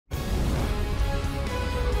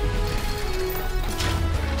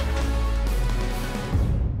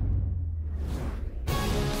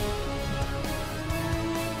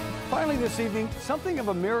this evening, something of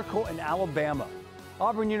a miracle in Alabama.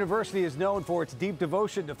 Auburn University is known for its deep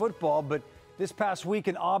devotion to football, but this past week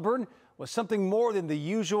in Auburn was something more than the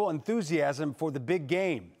usual enthusiasm for the big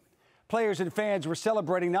game. Players and fans were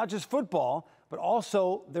celebrating not just football, but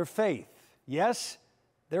also their faith. Yes,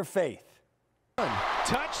 their faith.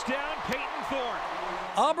 Touchdown, Peyton Thorne.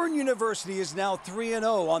 Auburn University is now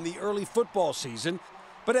 3-0 on the early football season,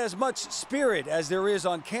 but as much spirit as there is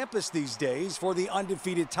on campus these days for the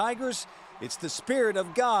undefeated Tigers, it's the Spirit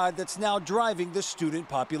of God that's now driving the student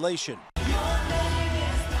population.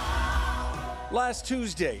 Last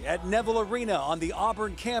Tuesday at Neville Arena on the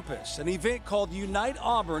Auburn campus, an event called Unite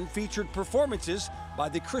Auburn featured performances by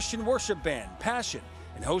the Christian worship band Passion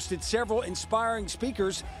and hosted several inspiring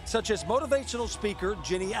speakers such as motivational speaker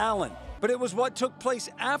Jenny Allen. But it was what took place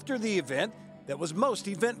after the event that was most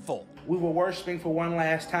eventful. We were worshiping for one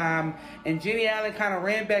last time, and Jenny Allen kind of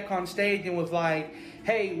ran back on stage and was like,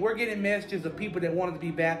 hey, we're getting messages of people that wanted to be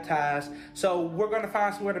baptized, so we're going to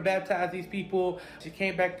find somewhere to baptize these people. She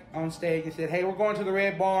came back on stage and said, hey, we're going to the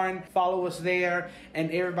Red Barn, follow us there, and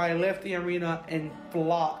everybody left the arena and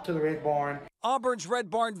flocked to the Red Barn. Auburn's Red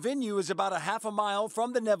Barn venue is about a half a mile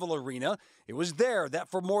from the Neville Arena. It was there that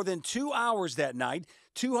for more than 2 hours that night,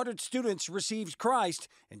 200 students received Christ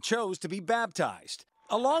and chose to be baptized.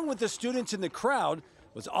 Along with the students in the crowd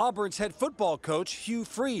was Auburn's head football coach, Hugh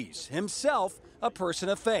Freeze, himself a person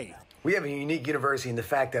of faith. We have a unique university in the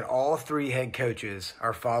fact that all three head coaches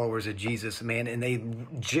are followers of Jesus, man, and they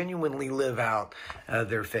genuinely live out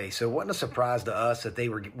their faith. So it wasn't a surprise to us that they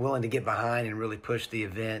were willing to get behind and really push the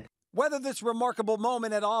event. Whether this remarkable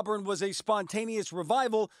moment at Auburn was a spontaneous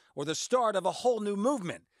revival or the start of a whole new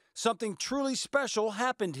movement, something truly special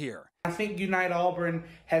happened here. I think Unite Auburn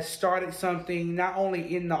has started something not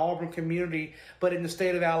only in the Auburn community, but in the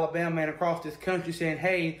state of Alabama and across this country saying,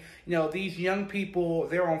 hey, you know, these young people,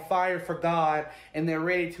 they're on fire for God and they're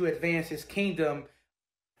ready to advance his kingdom.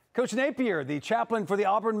 Coach Napier, the chaplain for the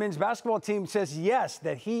Auburn men's basketball team, says yes,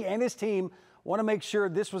 that he and his team want to make sure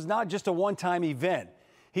this was not just a one-time event.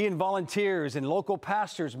 He and volunteers and local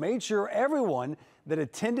pastors made sure everyone that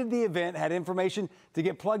attended the event had information to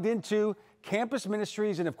get plugged into campus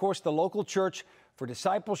ministries and, of course, the local church for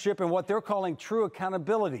discipleship and what they're calling true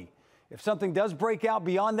accountability. If something does break out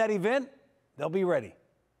beyond that event, they'll be ready.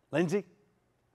 Lindsay?